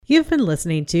You've been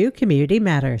listening to Community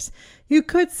Matters. You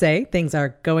could say things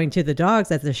are going to the dogs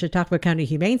at the Chautauqua County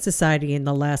Humane Society in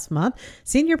the last month.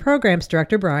 Senior Programs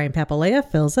Director Brian Papalia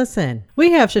fills us in.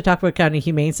 We have Chautauqua County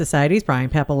Humane Society's Brian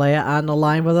Papalia on the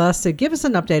line with us to give us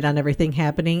an update on everything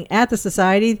happening at the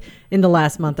Society in the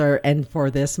last month and for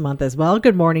this month as well.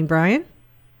 Good morning, Brian.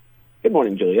 Good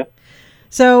morning, Julia.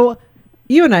 So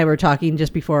you and I were talking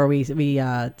just before we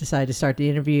decided to start the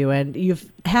interview, and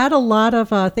you've had a lot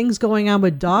of things going on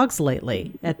with dogs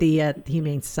lately at the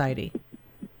Humane Society.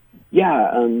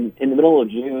 Yeah, in the middle of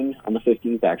June, on the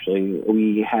 15th, actually,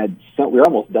 we were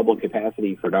almost double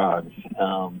capacity for dogs.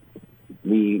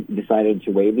 We decided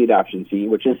to waive the adoption fee,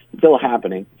 which is still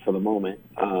happening for the moment,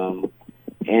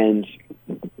 and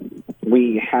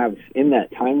we have, in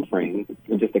that time frame,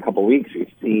 in just a couple of weeks,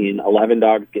 we've seen 11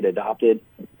 dogs get adopted.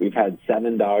 We've had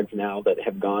 7 dogs now that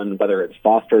have gone, whether it's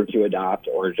foster to adopt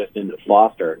or just into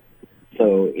foster.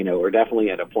 So, we're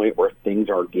definitely at a point where things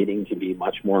are getting to be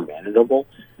much more manageable.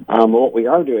 What we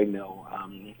are doing, though,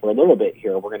 for a little bit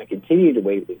here, we're going to continue to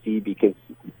waive the fee because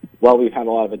while we've had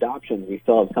a lot of adoptions, we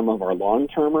still have some of our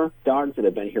long-termer dogs that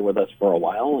have been here with us for a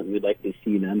while, and we'd like to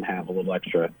see them have a little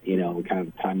extra, kind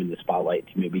of time in the spotlight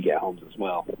to maybe get homes as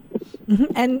well. Mm-hmm.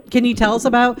 And can you tell us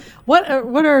about what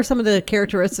are some of the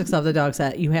characteristics of the dogs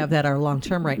that you have that are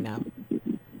long-term right now?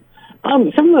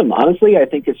 Some of them, honestly, I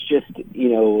think it's just,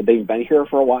 they've been here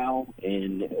for a while,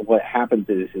 and what happens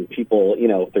is people,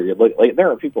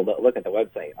 there are people that look at the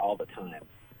website all the time.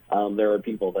 There are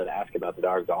people that ask about the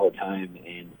dogs all the time,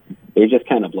 and they just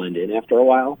kind of blend in after a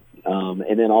while.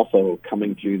 And then also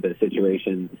coming through the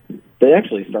situation that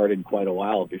actually started quite a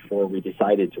while before we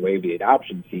decided to waive the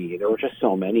adoption fee. There were just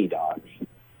so many dogs.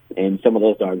 And some of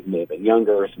those dogs may have been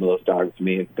younger. Some of those dogs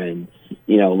may have been,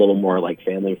 a little more like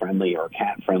family-friendly or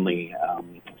cat-friendly.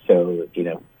 So,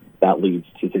 that leads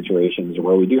to situations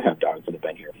where we do have dogs that have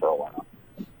been here for a while.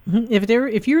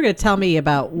 If you were going to tell me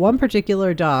about one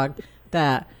particular dog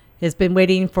that has been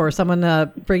waiting for someone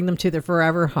to bring them to their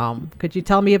forever home, could you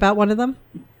tell me about one of them?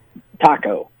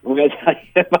 Taco. I'm going to tell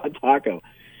you about Taco.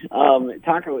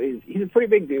 Taco he's a pretty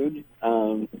big dude.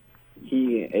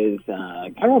 He is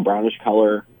kind of a brownish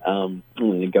color. When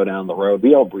you go down the road,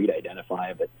 we all breed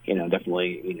identify, but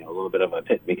definitely a little bit of a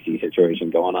pit mixy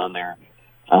situation going on there.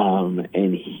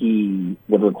 And he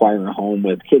would require a home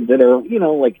with kids that are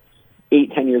like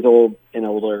 8-10 years old and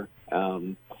older.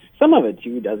 Some of it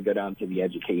too does go down to the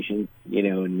education,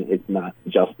 and it's not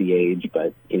just the age,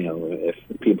 but if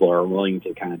people are willing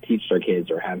to kind of teach their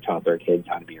kids or have taught their kids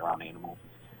how to be around animals.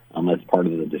 That's part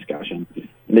of the discussion.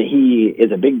 But he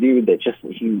is a big dude that just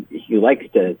he likes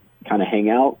to kind of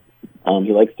hang out.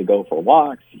 He likes to go for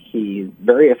walks. He's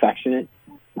very affectionate.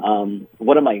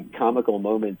 One of my comical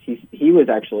moments, he was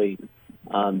actually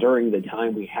during the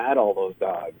time we had all those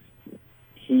dogs,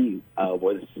 he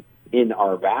was in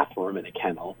our bathroom in a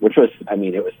kennel, which was,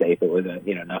 it was safe. It was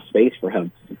enough space for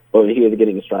him. But when he was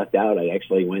getting stressed out, I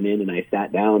actually went in and I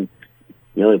sat down.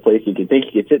 The only place you could think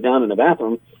you could sit down in the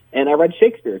bathroom. And I read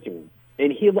Shakespeare to him,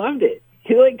 and he loved it.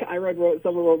 I read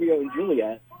some of Romeo and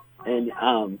Juliet, and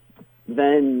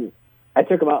then I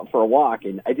took him out for a walk,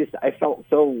 and I felt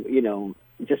so,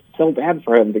 just so bad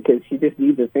for him because he just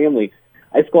needs a family.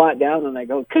 I squat down and I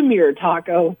go, "Come here,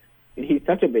 Taco," and he's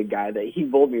such a big guy that he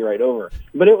bowled me right over.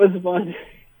 But it was fun.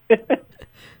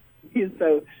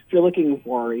 So if you're looking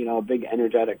for, a big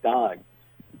energetic dog,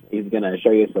 he's going to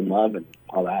show you some love and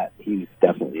all that. He's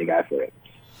definitely a guy for it.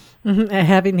 Mm-hmm.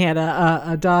 Having had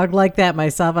a dog like that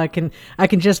myself, I can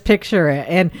just picture it.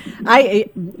 And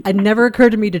it never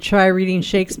occurred to me to try reading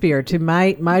Shakespeare to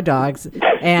my dogs.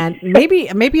 And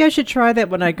maybe I should try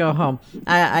that when I go home.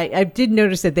 I did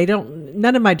notice that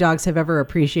none of my dogs have ever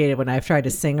appreciated when I've tried to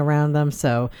sing around them.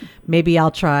 So maybe I'll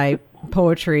try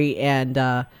poetry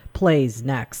and plays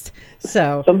next.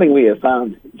 So something we have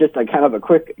found, just a kind of a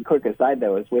quick aside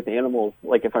though, is with animals,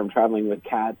 like if I'm traveling with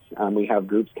cats, we have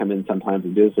groups come in sometimes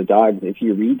and do this with dogs. If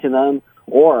you read to them,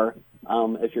 or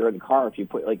if you're in the car, if you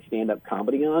put like stand-up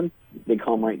comedy on, they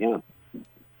calm right down.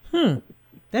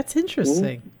 That's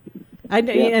interesting. Mm-hmm.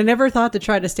 I never thought to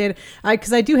try to stand,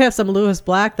 because I do have some Lewis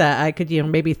Black that I could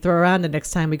maybe throw around the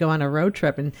next time we go on a road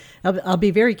trip, and I'll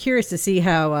be very curious to see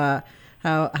how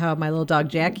my little dog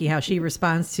Jackie, how she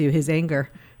responds to his anger.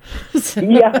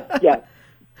 Yeah.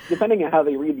 Depending on how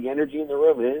they read the energy in the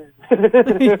room.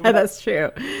 Yeah, that's true.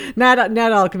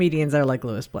 Not all comedians are like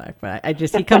Lewis Black, but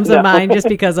he comes to mind just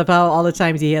because of all the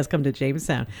times he has come to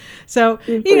Jamestown. So,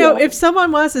 if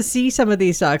someone wants to see some of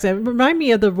these dogs, remind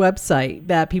me of the website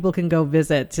that people can go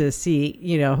visit to see,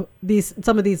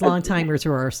 some of these long timers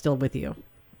who are still with you.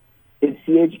 It's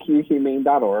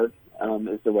chqhumane.org.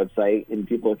 is the website, and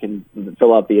people can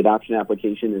fill out the adoption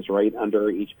application. Is right under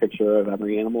each picture of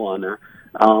every animal on there.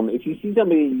 If you see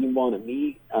somebody you want to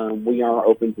meet, we are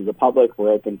open to the public.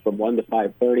 We're open from 1 to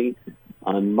 5:30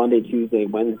 on Monday, Tuesday,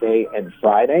 Wednesday, and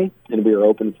Friday, and we are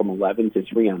open from 11 to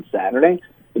 3 on Saturday.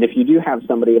 And if you do have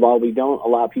somebody, while we don't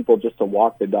allow people just to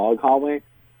walk the dog hallway,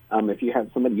 if you have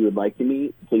somebody you would like to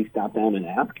meet, please stop down and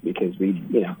ask, because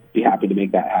we'd be happy to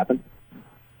make that happen.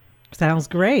 Sounds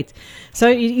great. So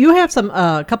you have some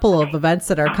couple of events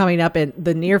that are coming up in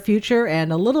the near future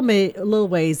and a little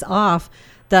ways off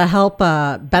to help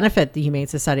benefit the Humane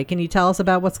Society. Can you tell us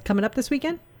about what's coming up this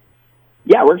weekend?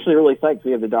 Yeah, we're actually really psyched.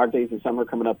 We have the Dog Days of Summer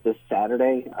coming up this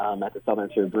Saturday at the Southern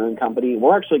Tier Brewing Company.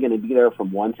 We're actually going to be there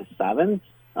from 1 to 7.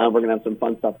 We're going to have some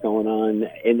fun stuff going on.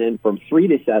 And then from 3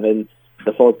 to 7,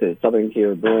 the folks at Southern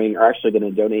Tier Brewing are actually going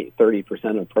to donate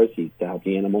 30% of proceeds to help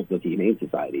the animals with the Humane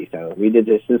Society. So we did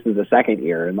this. This is the second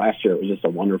year, and last year it was just a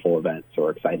wonderful event. So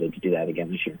we're excited to do that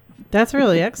again this year. That's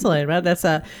really excellent. Well,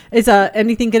 is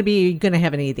anything going to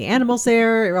have any of the animals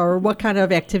there, or what kind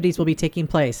of activities will be taking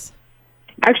place?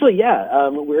 Actually, yeah,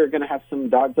 we're going to have some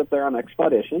dogs up there on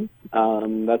expedition.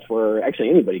 That's where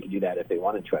actually anybody could do that if they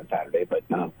wanted to on Saturday, but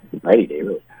or any day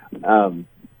really.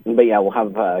 But yeah, we'll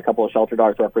have a couple of shelter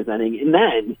dogs representing, and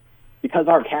then because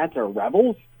our cats are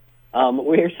rebels,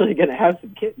 we're actually going to have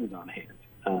some kittens on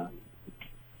hand.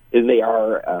 If they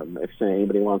are, if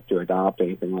anybody wants to adopt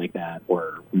anything like that,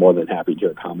 we're more than happy to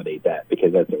accommodate that,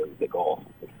 because that's always the goal.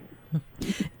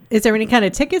 Is there any kind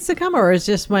of tickets to come, or is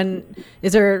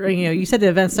there, you said the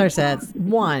event starts at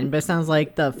 1, but it sounds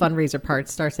like the fundraiser part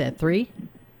starts at 3?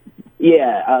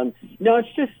 Yeah, no, it's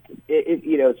just,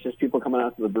 it's just people coming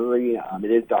out to the brewery.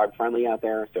 It is dog friendly out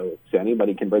there, so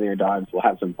anybody can bring their dogs. We'll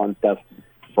have some fun stuff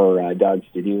for dogs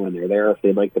to do when they're there if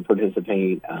they'd like to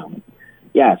participate.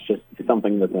 Yeah, it's just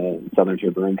something that the Southern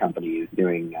Tier Brewing Company is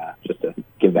doing just to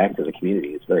give back to the community.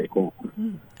 It's very cool.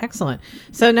 Excellent.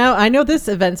 So now I know this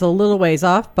event's a little ways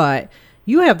off, but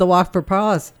you have the Walk for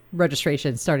Paws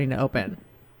registration starting to open.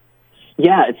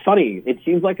 Yeah, it's funny. It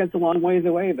seems like it's a long ways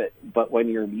away, but when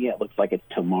you're me, it looks like it's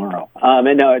tomorrow.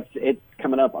 And no, it's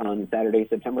coming up on Saturday,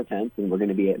 September 10th, and we're going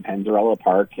to be at Panzarella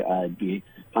Park,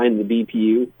 behind the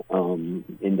BPU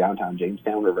in downtown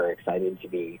Jamestown. We're very excited to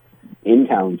be in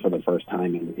town for the first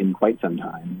time in quite some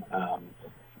time.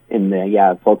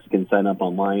 Folks can sign up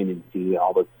online and see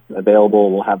all that's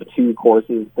available. We'll have 2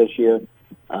 courses this year.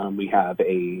 We have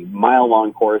a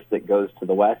mile-long course that goes to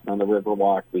the west on the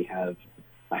Riverwalk. We have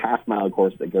a half-mile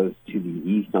course that goes to the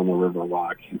east on the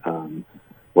Riverwalk.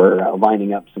 We're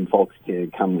lining up some folks to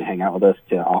come and hang out with us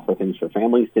to offer things for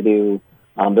families to do.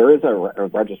 There is a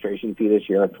registration fee this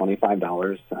year of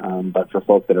 $25, but for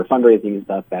folks that are fundraising and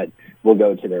stuff, that will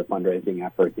go to their fundraising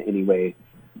efforts anyway.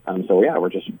 We're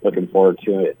just looking forward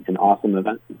to an awesome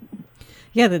event.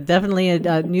 Yeah, definitely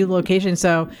a new location.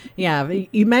 So, yeah,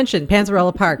 you mentioned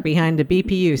Panzarella Park behind the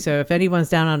BPU. So if anyone's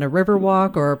down on a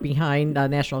Riverwalk or behind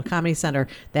National Comedy Center,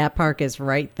 that park is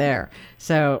right there.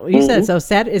 So you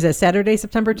said, is it Saturday,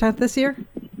 September 10th this year?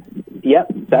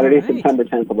 Yep, Saturday, September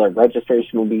 10th. The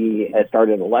registration will be start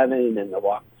at 11 and the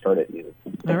walk will start at noon.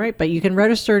 All right, but you can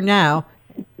register now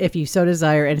if you so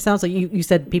desire. And it sounds like you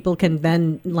said people can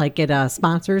then get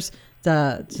sponsors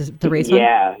to raise money?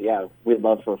 Yeah. We'd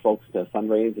love for folks to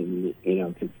fundraise, and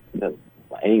cause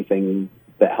anything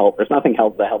that helps. There's nothing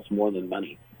that helps more than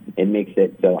money. It makes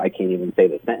it so I can't even say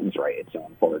the sentence right. It's so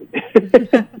important.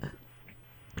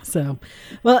 So,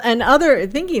 well, and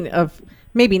thinking of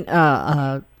maybe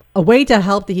a way to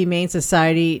help the Humane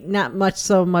Society, not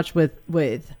so much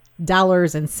with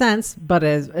dollars and cents, but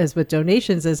as with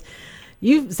donations, is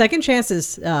Second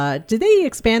Chances. Did they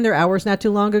expand their hours not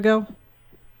too long ago?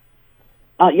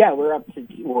 Yeah,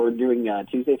 we're doing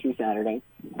Tuesday through Saturday.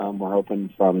 We're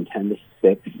open from 10 to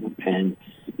 6, and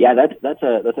yeah, that's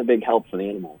a big help for the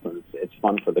animals, and it's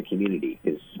fun for the community,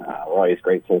 because we're always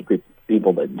grateful for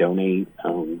people that donate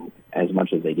as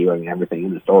much as they do. I mean, everything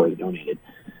in the store is donated,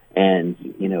 and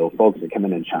folks that come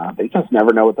in and shop, they just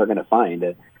never know what they're going to find.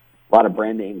 A lot of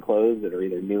brand name clothes that are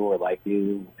either new or like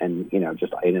new, and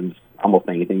just items, almost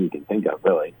anything you can think of,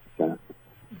 really. So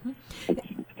it's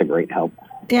a great help.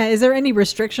 Yeah, is there any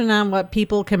restriction on what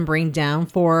people can bring down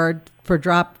for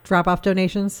drop off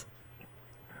donations?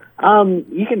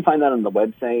 You can find that on the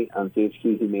website on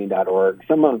chqhumane.org.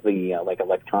 Some of the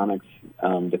electronics,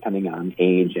 depending on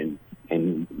age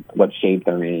and what shape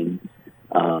they're in.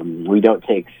 We don't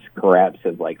take scraps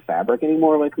of fabric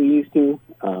anymore like we used to.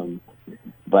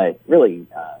 But really,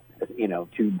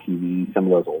 tube TV, some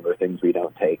of those older things we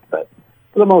don't take. But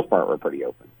for the most part, we're pretty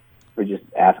open. We just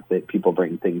ask that people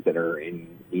bring things that are in,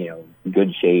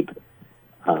 good shape,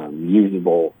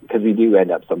 usable, because we do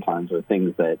end up sometimes with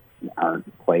things that aren't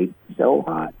quite so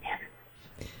hot.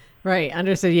 Right,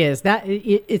 understood. Yes,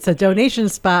 it's a donation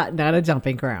spot, not a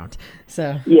dumping ground.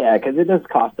 So yeah, because it does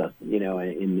cost us,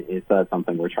 and it's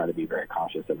something we're trying to be very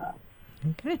cautious about.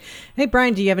 Okay. Hey,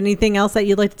 Brian, do you have anything else that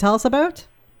you'd like to tell us about?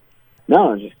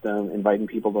 No, just inviting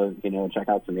people to check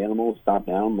out some animals, stop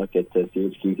down, look at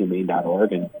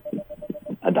chqhumane.org, and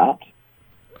adopt.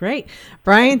 Great,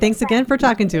 Brian. Thanks again for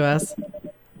talking to us.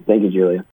 Thank you, Julia.